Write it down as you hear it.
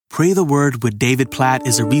Pray the Word with David Platt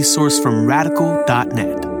is a resource from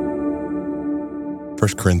radical.net. 1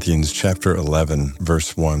 Corinthians chapter 11,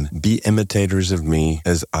 verse 1. Be imitators of me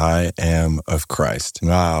as I am of Christ.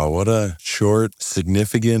 Wow, what a short,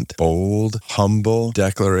 significant, bold, humble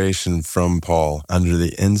declaration from Paul under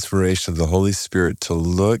the inspiration of the Holy Spirit to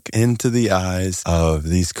look into the eyes of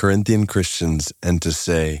these Corinthian Christians and to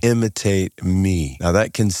say, imitate me. Now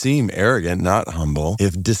that can seem arrogant, not humble,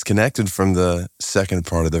 if disconnected from the second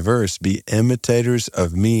part of the verse. Be imitators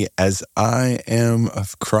of me as I am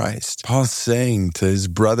of Christ. Paul's saying to his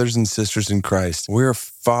brothers and sisters in Christ, we're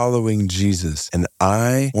following Jesus, and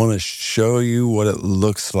I want to show you what it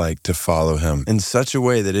looks like to follow him in such a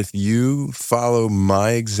way that if you follow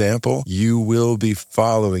my example, you will be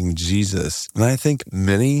following Jesus. And I think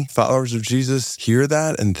many followers of Jesus hear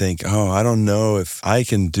that and think, oh, I don't know if I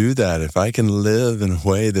can do that, if I can live in a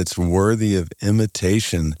way that's worthy of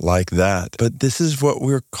imitation like that. But this is what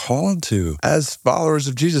we're called to as followers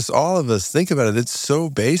of Jesus. All of us, think about it. It's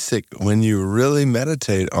so basic when you really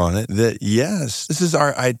meditate on it that yes, this is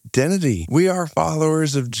our identity. We are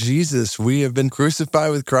followers of Jesus. We have been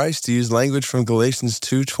crucified with Christ, to use language from Galatians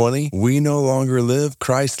 2:20. We no longer live.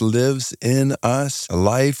 Christ lives in us. A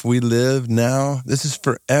life we live now. This is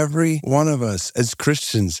for every one of us as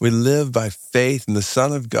Christians. We live by faith in the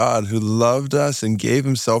Son of God who loved us and gave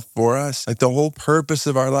himself for us. Like the whole purpose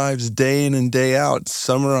of our lives, day in and day out,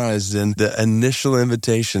 summarized in the initial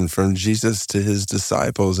invitation from Jesus to his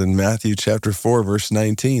disciples in Matthew chapter 4, verse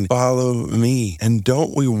 19. Follow me. And don't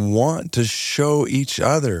we want to show each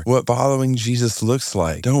other what following Jesus looks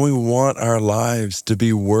like? Don't we want our lives to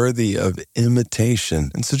be worthy of imitation?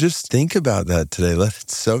 And so just think about that today. Let it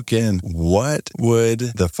soak in. What would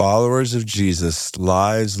the followers of Jesus'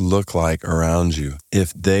 lives look like around you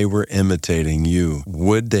if they were imitating you?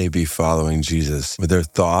 Would they be following Jesus? Would their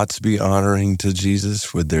thoughts be honoring to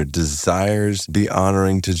Jesus? Would their desires be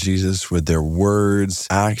honoring to Jesus? Would their words,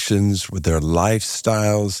 actions, would their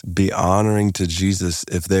lifestyles be honoring to Jesus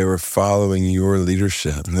if they were following your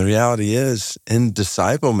leadership? And the reality is, in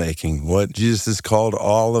disciple making, what Jesus has called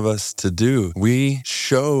all of us to do, we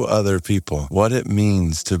show other people what it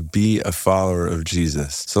means to be a follower of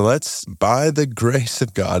Jesus. So let's, by the grace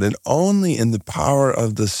of God and only in the power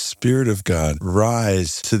of the Spirit of God,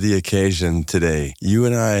 rise to the occasion today. You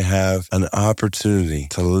and I have an opportunity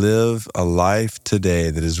to live a life today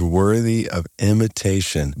that is worthy of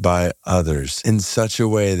imitation by others in such a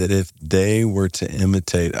way that if they were to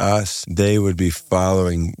imitate us, they would be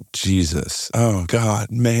following Jesus. Oh God,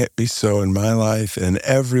 may it be so in my life and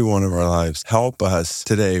every one of our lives. Help us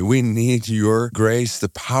today. We need your grace, the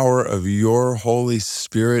power of your Holy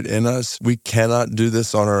Spirit in us. We cannot do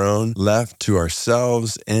this on our own. Left to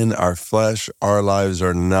ourselves in our flesh, our lives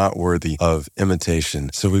are not worthy of imitation.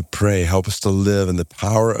 So we pray, help us to live in the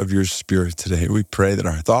power of your Spirit today. We pray that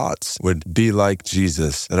our thoughts would be like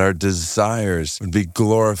Jesus, that our desires would be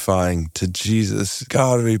glorifying to Jesus.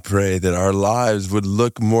 God, we pray that our lives would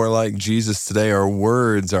look more like Jesus today, our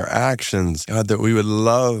words, our actions. God, that we would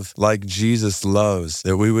love like Jesus loves,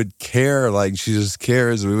 that we would care like Jesus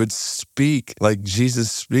cares, we would speak like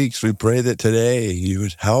Jesus speaks. We pray that today you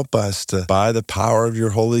would help us to, by the power of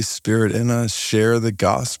your Holy Spirit in us, share the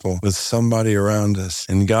gospel with somebody around us.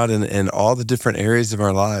 And God, in all the different areas of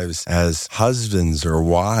our lives, as husbands or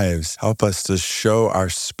wives, help us to show our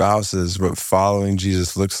spouses what following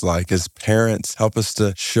Jesus looks like. As parents, help us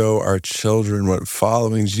to show our children what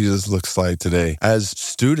following Jesus looks like today. As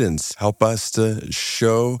students, help us to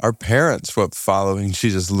show our parents what following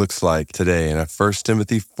Jesus looks like today. In a 1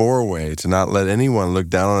 Timothy 4 way, to not let anyone look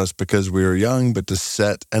down on us because we are young, but to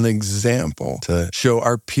set an example, to show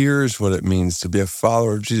our peers what it means to be a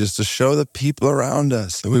follower of Jesus, to show the people around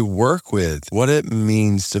us that we work with what it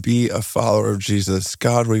means to be a follower of Jesus.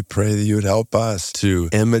 God, we pray that you would help us to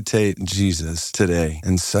imitate Jesus today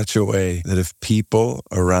in such a way that if people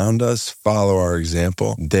around us follow our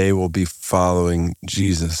example, they will be following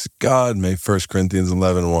Jesus. God, may 1 Corinthians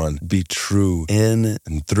 11:1 be true in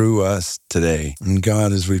and through us today. And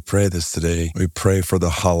God, as we pray this today, we pray for the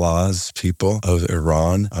Halaz people of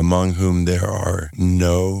Iran, among whom there are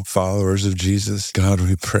no followers of Jesus. God,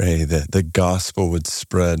 we pray that the gospel would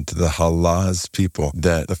spread to the Halaz people,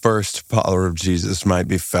 that the first follower of Jesus might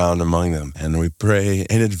be found among them. And we pray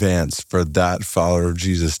in advance for that follower of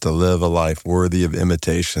Jesus to live a life worthy of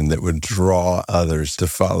imitation that would draw others to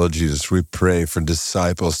follow Jesus. We pray for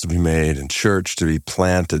disciples to be made and church to be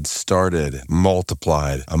planted, started,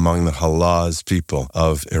 multiplied among the Halaz people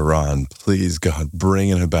of Iran. Please, God, bring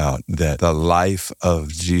it about that the life of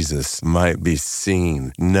Jesus might be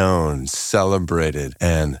seen, known, celebrated,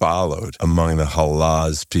 and followed among the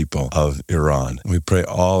Halaz people of Iran. We pray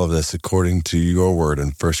all of this according to your word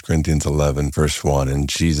in 1 Corinthians 11, verse 1. In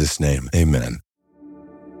Jesus' name, amen.